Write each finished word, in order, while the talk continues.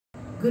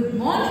Good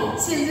morning,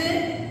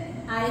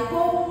 children. I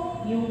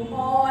hope you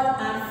all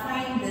are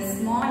fine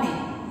this morning.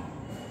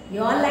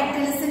 You all like to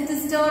listen to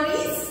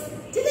stories?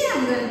 Today I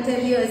am going to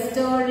tell you a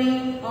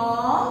story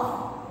of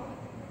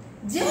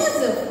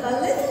Joseph, a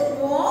little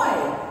boy.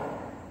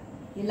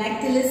 You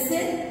like to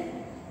listen?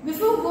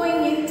 Before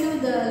going into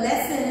the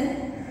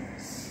lesson,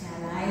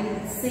 shall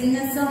I sing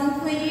a song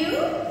for you?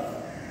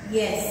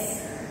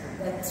 Yes.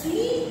 The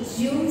 3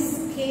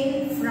 Jews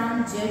came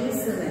from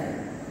Jerusalem.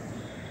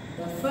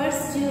 The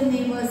first Jew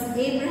name was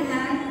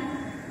Abraham,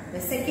 the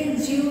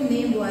second Jew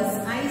name was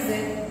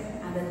Isaac,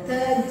 and the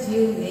third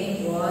Jew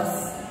name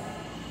was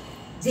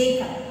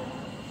Jacob,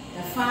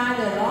 the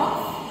father of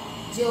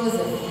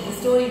Joseph. The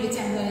story which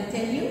I am going to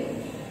tell you,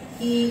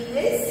 he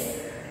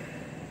is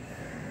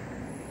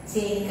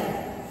Jacob.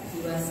 He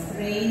was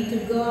praying to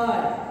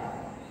God.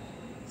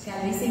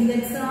 Shall we sing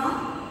that song?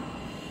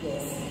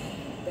 Yes.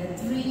 The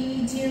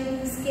 3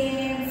 Jews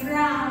came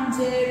from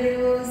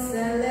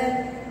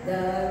Jerusalem.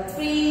 The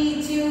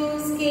 3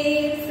 Jews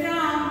came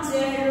from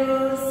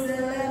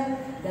Jerusalem.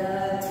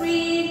 The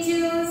 3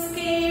 Jews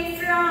came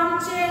from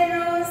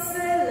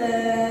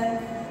Jerusalem.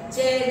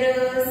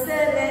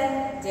 Jerusalem,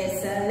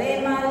 Jerusalem,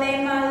 lema,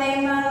 lema,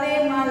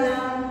 lema,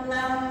 lam,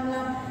 lam,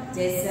 lam.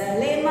 Jerusalem,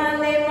 lema,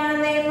 lema,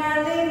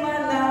 lema,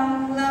 lam,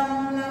 lam,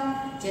 lam.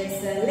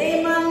 Jerusalem,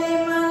 lema,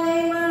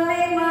 lema,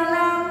 lema,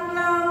 lam,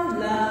 lam,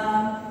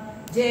 lam.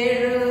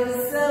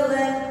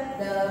 Jerusalem,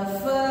 the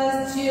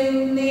first Jew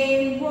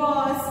name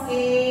was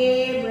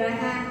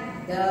Abraham.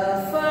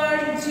 The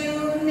first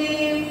Jew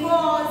name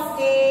was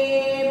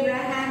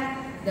Abraham.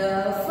 The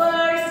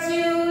first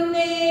Jew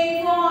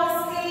name was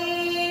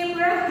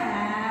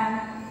Abraham.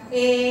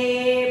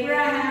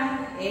 Abraham,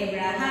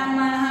 Abraham,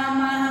 Abraham,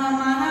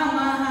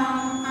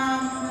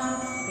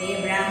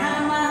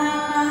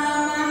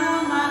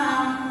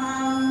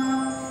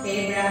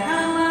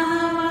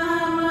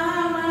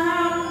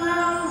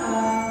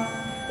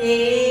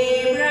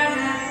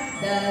 Abraham.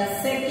 The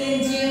second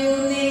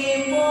Jew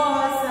name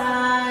was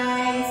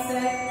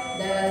Isaac.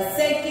 The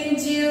second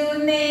Jew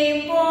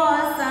name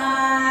was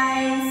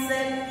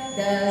Isaac.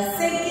 The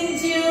second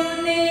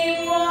Jew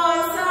name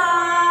was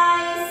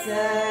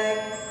Isaac.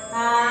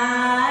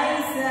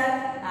 Isaac,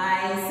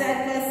 Isaac,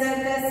 Isaac,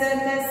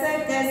 Isaac,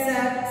 Isaac,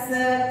 Isaac,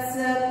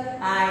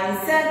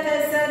 Isaac,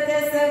 Isaac, Isaac,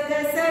 Isaac,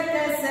 Isaac,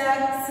 Isaac,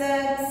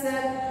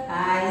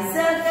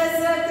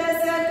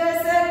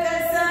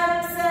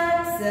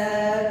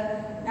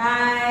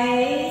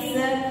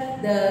 Isaac.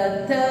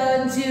 The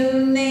third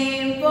Jew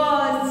name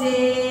was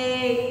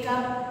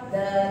Jacob.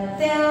 The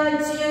third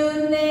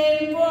Jew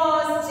name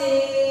was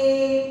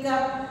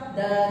Jacob.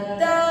 The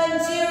third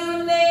Jew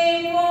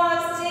name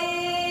was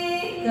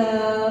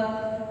Jacob.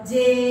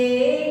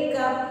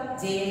 Jacob,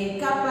 Jacob,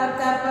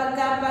 kappa,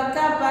 kappa,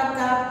 kappa,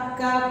 kap,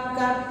 kap,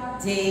 kap.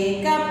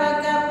 Jacob,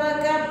 kappa,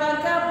 kappa,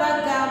 kappa,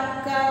 kap,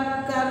 kap,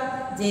 kap.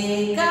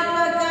 Jacob,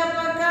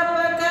 kappa,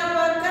 kappa,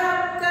 kappa,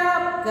 kap,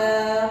 kap,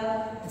 kap.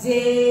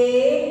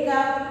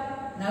 Jacob.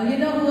 Now you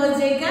know who was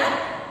Jacob?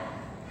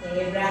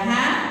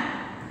 Abraham.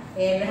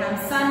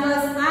 Abraham's son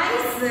was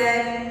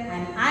Isaac,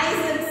 and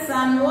Isaac's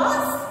son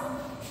was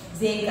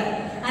Jacob.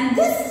 And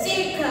this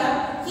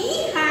Jacob, he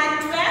had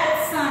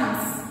 12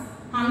 sons.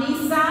 How many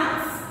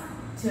sons?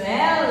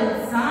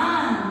 12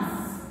 sons.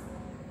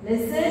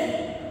 Listen.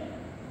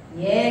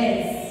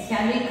 Yes.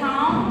 Shall we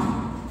count?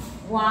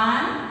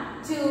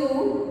 1,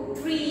 2,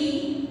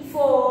 3,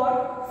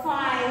 4,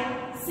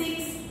 5,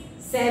 6,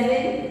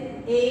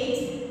 7,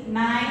 8,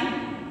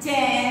 9,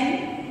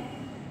 10,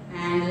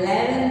 and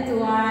 11th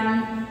one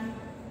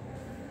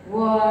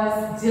was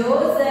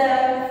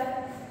Joseph,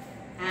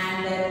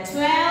 and the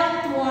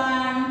 12th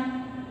one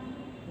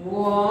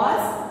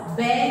was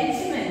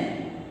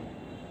Benjamin.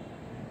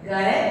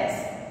 Got it?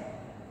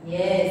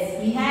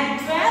 Yes, he had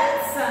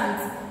 12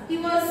 sons. He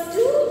was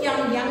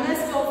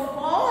youngest of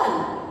all,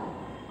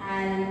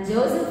 and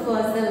Joseph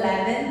was the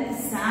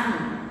 11th son.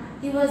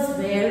 He was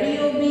very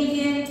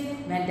obedient.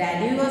 When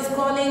Daddy was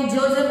calling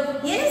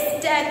Joseph,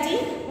 "Yes, Daddy,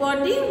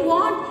 what do you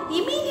want?"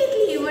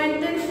 Immediately he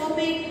went and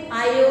obeyed.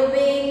 Are you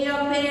obeying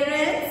your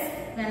parents?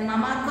 When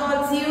Mama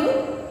calls you,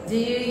 do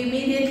you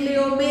immediately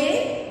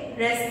obey?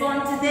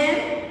 Respond to them?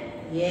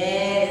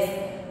 Yes,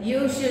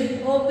 you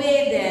should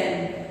obey them.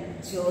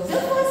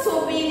 Joseph was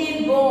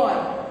obedient boy.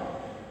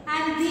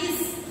 And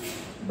these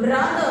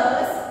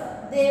brothers,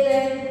 they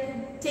were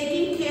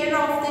taking care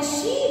of the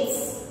sheep.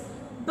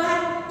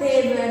 But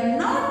they were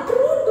not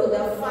true to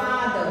the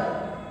father.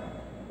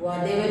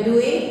 What they were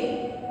doing?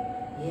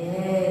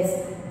 Yes,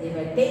 they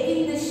were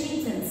taking the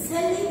sheep and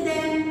selling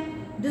them,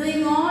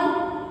 doing all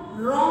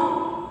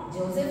wrong.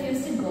 Joseph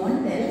used to go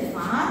and tell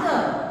father.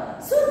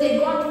 So they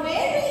got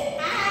very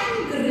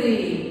angry.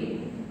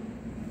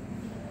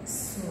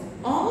 So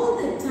all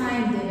the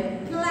time they were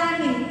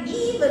planning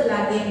evil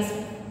against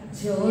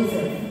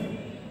Joseph.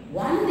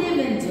 One day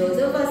when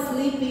Joseph was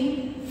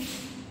sleeping,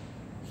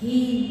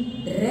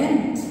 he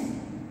dreamt.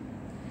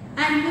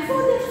 And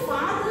before their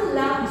father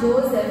loved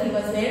Joseph, he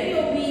was very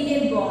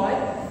obedient boy.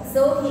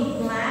 So he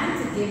planned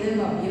to give him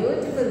a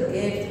beautiful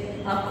gift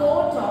a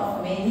coat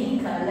of many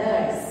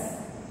colors.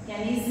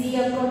 Can you see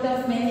a coat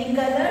of many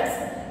colors?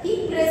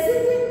 He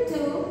presented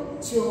to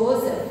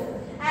Joseph,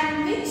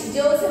 and which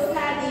Joseph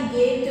had he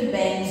gave to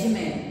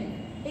Benjamin.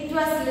 It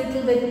was a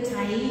little bit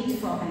tight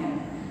for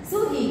him.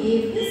 So he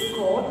gave this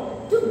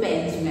coat to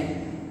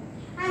Benjamin,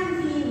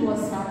 and he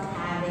was not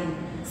having.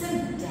 So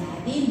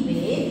Daddy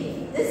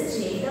made this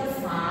Jacob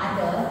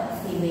father,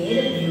 he made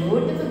a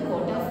beautiful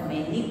coat of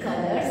many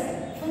colors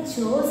for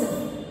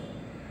Joseph.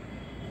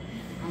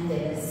 And they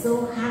were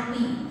so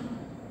happy.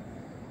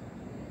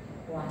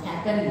 What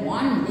happened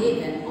one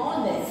day when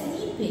all were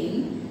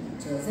sleeping,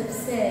 Joseph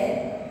said,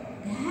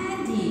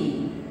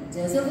 Daddy,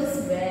 Joseph was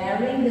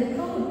wearing the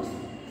coat.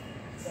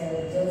 So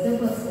Joseph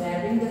was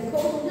wearing the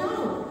coat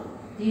now.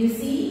 Do you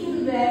see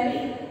him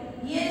wearing?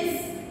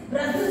 Yes,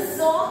 brothers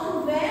saw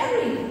him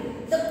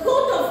wearing the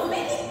coat of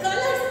many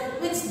colors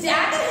which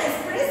Daddy has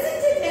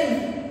presented him,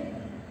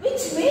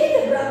 which made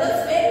the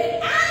brothers very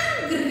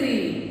angry.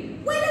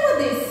 Whenever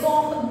they saw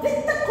him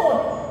with the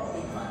coat,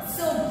 they got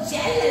so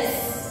jealous.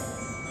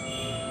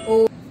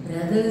 Oh,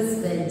 brothers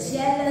were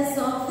jealous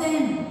of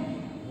him.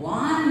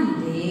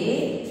 One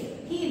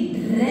day, he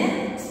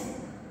dreamt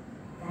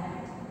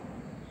that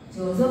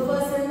Joseph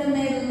was in the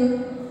middle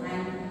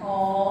and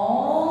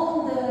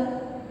all the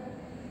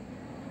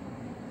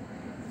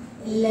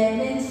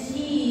 11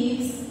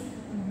 sheaves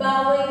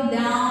bowing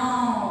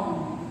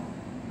down.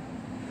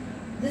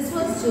 This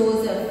was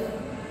Joseph.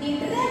 He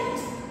dreamt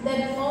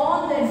that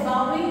all were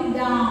bowing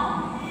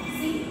down.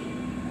 See?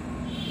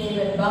 They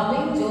were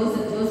bowing.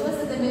 Joseph was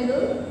in the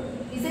middle.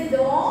 He said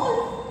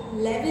all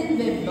 11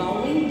 were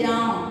bowing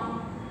down.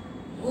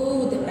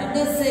 Oh, the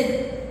brother said,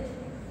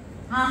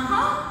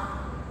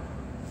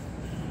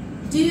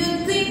 do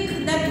you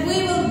think that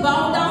we will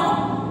bow down?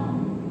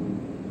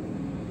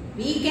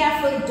 Be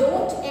careful,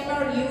 don't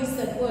ever use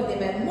that word. They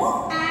were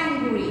more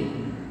angry.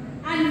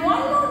 And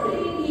one more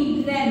dream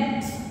he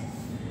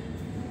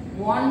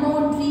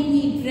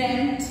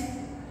dreamt.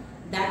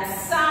 That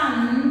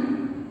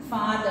sun,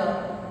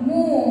 father,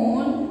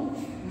 moon,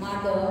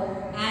 mother,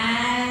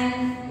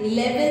 and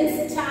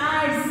 11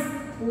 stars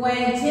were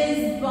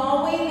just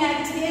bowing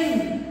at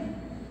him.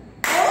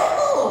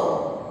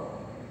 Oh!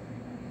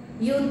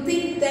 You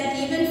think that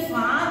even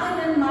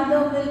father and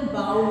mother will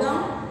bow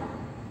down?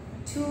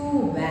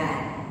 Too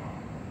bad.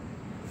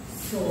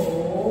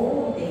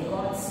 So they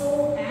got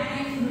so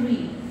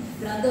angry.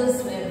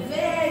 Brothers were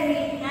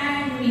very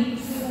angry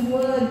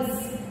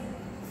towards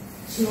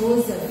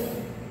Joseph.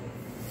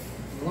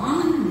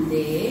 One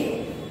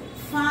day,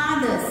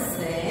 father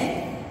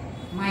said,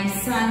 my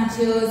son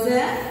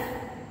Joseph,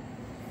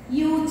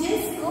 you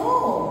just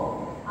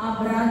go.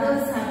 Our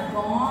brothers have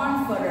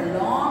gone for a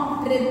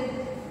long trip.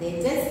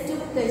 They just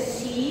took the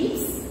sheep,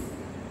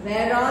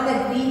 where are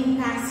the green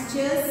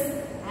pastures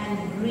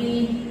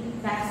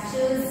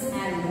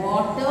and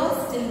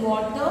water, still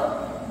water.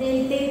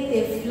 They'll take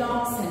their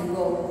flocks and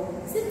go.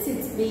 Since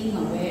it's been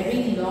a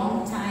very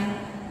long time,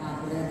 our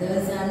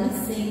brothers are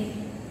missing.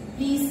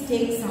 Please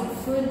take some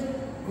food.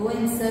 Go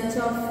in search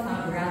of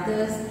our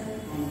brothers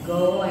and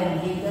go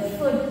and give the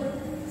food.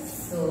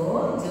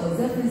 So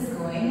Joseph is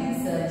going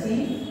and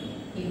searching.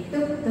 He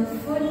took the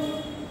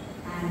food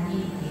and he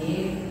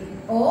gave.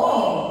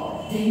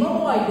 Oh,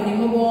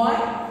 dreamer boy.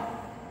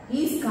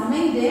 He's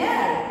coming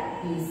there.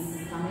 He's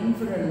coming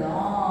for a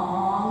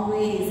long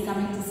way. He's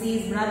coming to see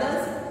his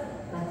brothers.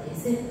 But they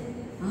said,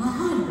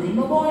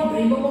 dreamer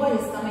boy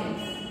is coming.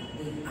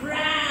 They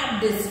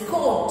grabbed his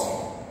coat.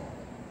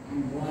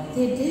 And what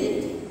they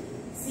did,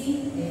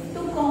 see, they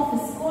took off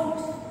his coat,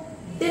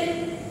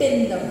 dipped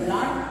in the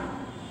blood,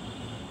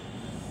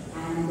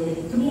 and they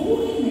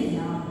threw him in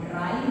a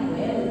dry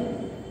well.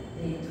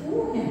 They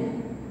threw him,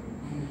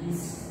 and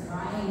he's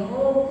crying,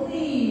 oh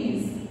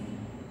please,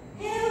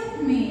 help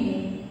me,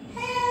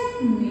 help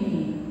me.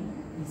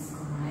 He's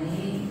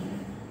crying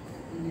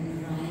in a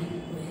dry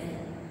well.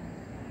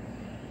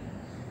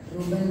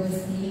 Reuben was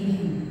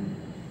leaving.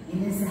 In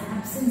his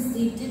absence,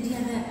 they did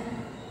together.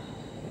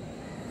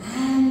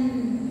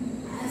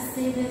 And as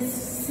they were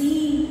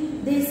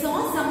seeing, they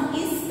saw some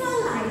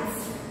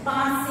Ishmaelites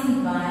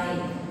passing by.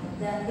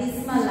 The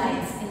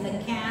Ishmaelites in the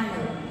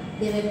camel,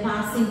 they were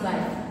passing by,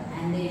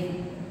 and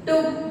they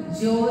took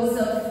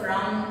Joseph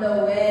from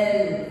the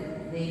well.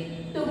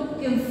 They took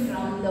him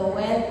from the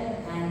well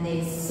and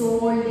they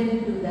sold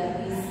him to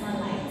the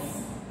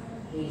Ishmaelites.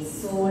 They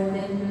sold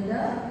him to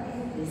the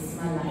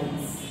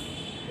Ishmaelites.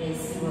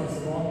 As he was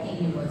walking,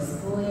 he was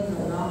going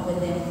along with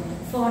them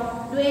for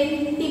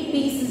 20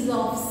 pieces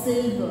of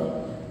silver.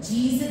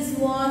 Jesus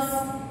was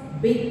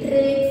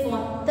betrayed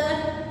for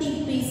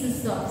 30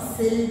 pieces of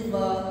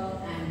silver.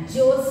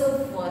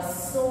 Joseph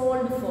was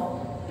sold for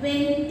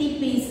 20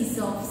 pieces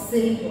of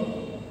silver.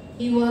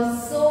 He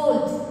was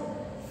sold.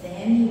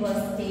 Then he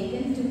was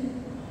taken to...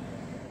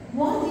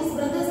 What these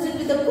brothers did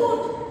with the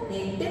coat?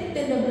 They dipped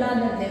in the blood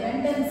and they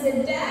went and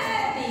said,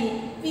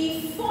 Daddy,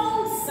 we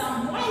found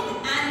some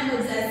wild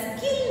animals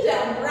has killed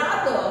our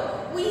brother.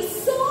 We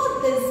saw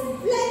this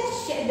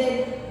blood-shedded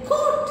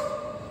coat.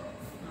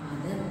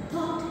 Father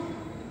thought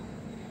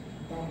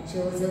that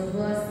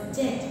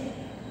dead.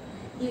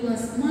 He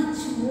was much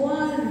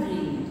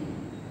worried.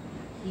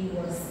 He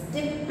was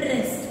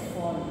depressed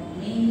for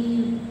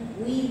many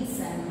weeks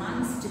and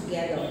months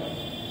together.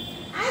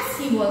 As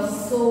he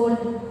was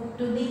sold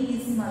to the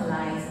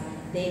Ishmaelites,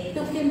 they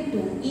took him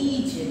to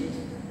Egypt.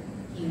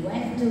 He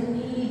went to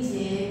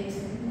Egypt.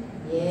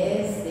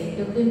 Yes, they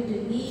took him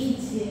to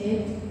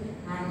Egypt,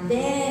 and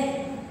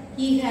there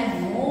he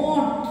had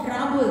more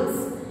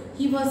troubles.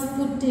 He was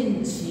put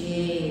in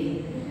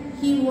jail.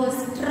 He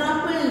was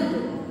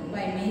troubled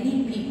by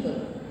many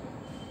people.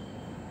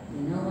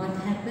 You know what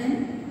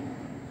happened?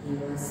 He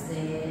was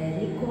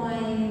very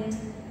quiet,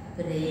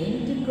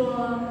 praying to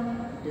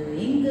God,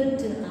 doing good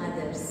to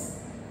others.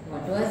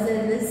 What was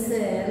the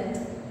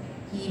result?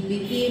 He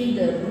became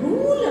the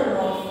ruler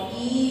of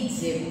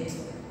Egypt.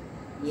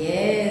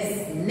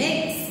 Yes,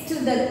 next to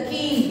the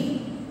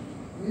king.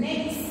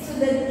 Next to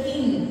the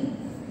king.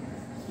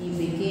 He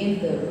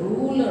became the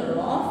ruler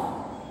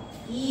of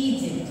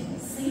Egypt.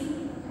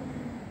 See?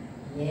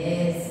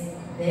 Yes,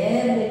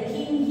 there the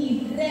king,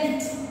 he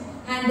dreamt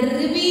and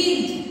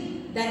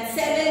revealed that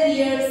 7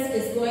 years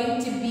is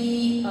going to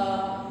be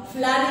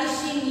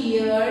flourishing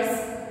years,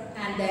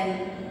 and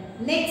then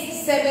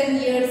next 7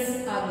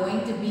 years are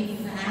going to be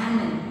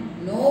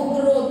famine, no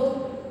growth.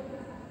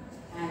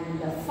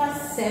 And the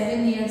first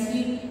 7 years,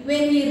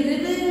 when he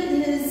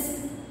revealed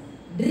his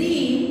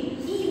dream,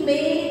 he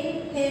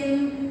made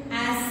him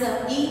as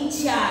in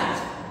charge,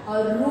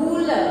 a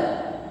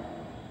ruler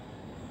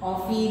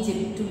of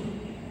Egypt, to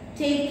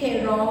take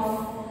care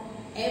of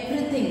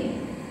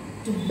everything,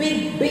 to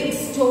big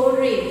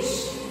storage,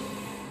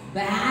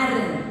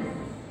 barren,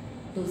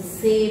 to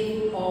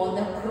save all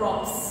the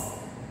crops,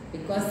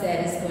 because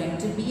there is going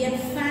to be a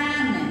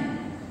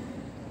famine.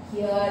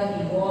 Here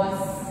he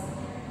was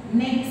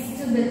next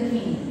to the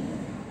king.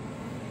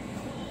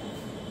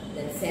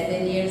 That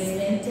 7 years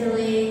went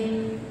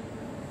away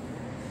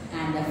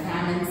and the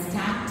famine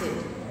started.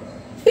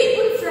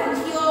 People from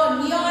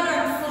here, near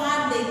and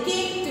far, they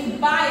came to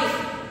buy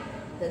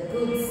the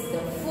goods, the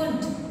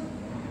food.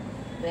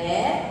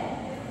 Where?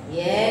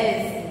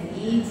 Yes, in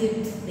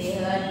Egypt they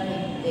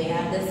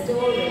have the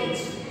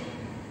storage.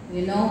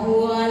 You know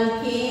who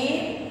all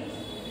came?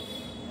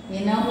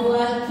 You know who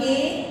all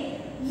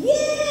came?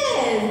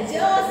 Yes,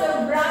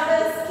 Joseph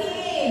brothers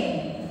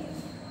came.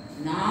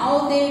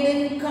 Now they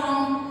didn't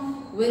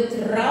come with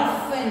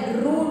rough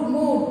and rude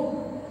mood.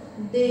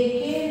 They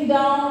came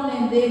down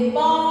and they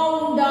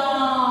bowed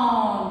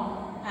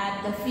down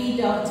at the feet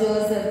of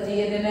Joseph. Do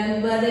you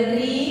remember the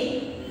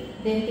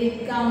dream? Did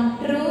it come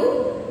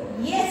true?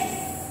 Yes.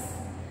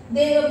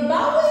 They were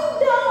bowing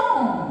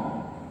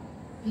down.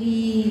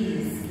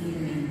 Please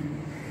give me.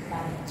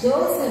 But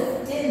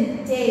Joseph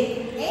didn't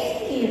take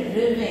any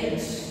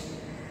revenge.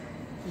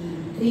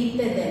 He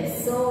treated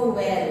them so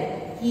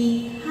well.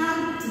 He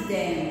hugged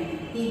them.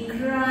 He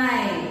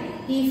cried.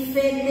 He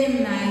fed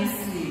them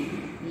nicely.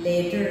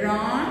 Later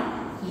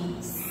on,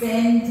 he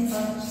sent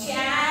a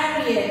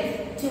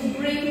chariot to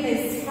bring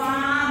his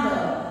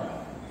father.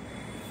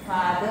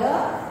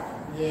 Father?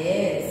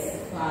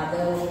 Yes,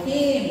 father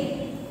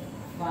came.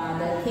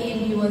 Father came,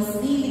 he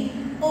was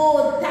kneeling.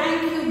 Oh,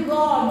 thank you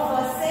God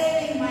for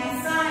saving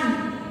my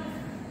son.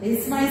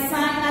 Is my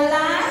son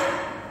alive?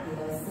 He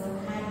was so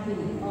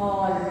happy,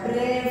 all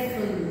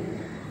prayerful.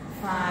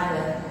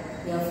 Father,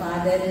 your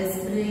father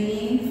is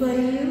praying for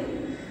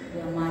you.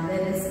 Your mother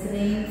is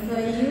praying for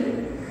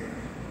you.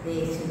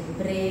 They should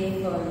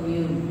pray for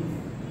you.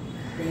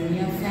 Then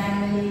your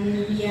family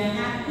will be a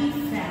happy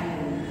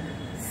family.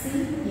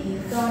 See, he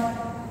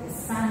thought his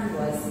son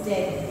was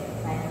dead,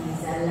 but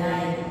he's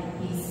alive.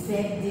 He's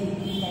fed him.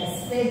 He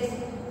has fed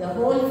the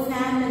whole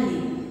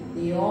family.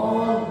 They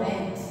all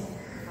went.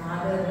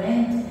 Father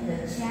went in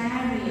the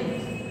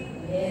chariot.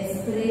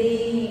 Yes,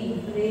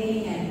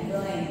 praying and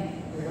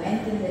going. He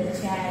went in the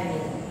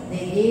chariot.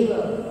 They gave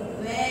a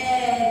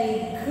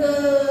very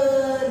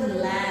good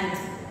land.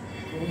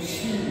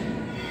 Goshen.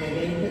 They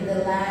went to the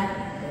land,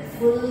 the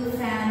full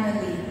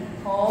family,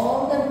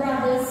 all the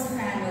brothers'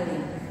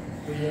 family.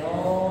 They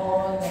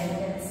all went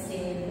and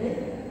stayed with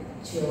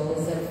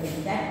Joseph.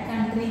 In that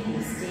country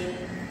he stayed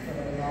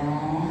for a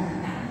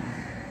long time,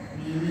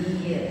 many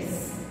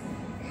years.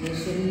 You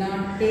should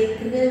not take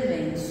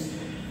revenge.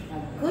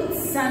 A good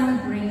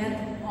son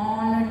bringeth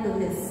honor to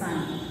his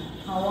son.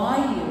 How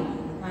are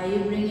you? Are you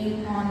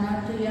bringing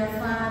honor to your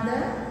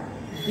father?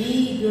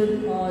 Be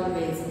good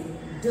always.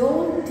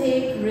 Don't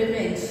take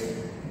revenge.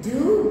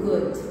 Do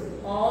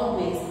good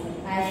always.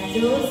 As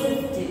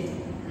Joseph did,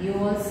 you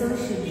also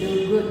should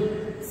do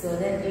good, so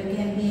that you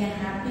can be a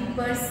happy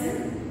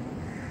person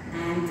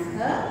and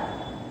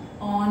a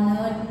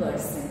honored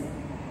person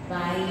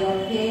by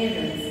your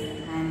parents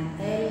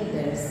and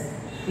elders.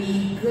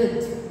 Be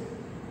good.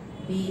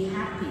 Be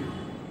happy.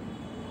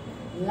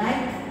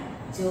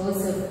 Like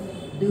Joseph,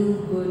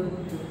 do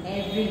good to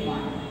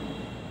everyone.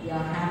 You're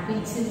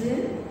happy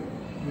children?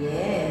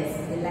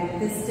 Yes. You like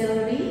this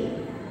story?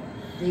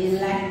 Do you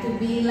like to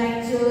be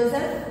like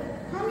Joseph?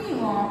 How many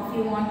of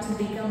you want to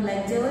become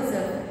like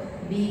Joseph?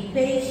 Be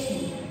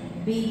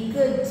patient. Be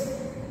good.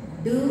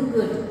 Do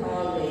good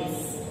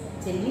always.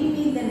 Till we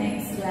meet the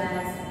next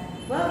class.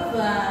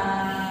 Bye-bye.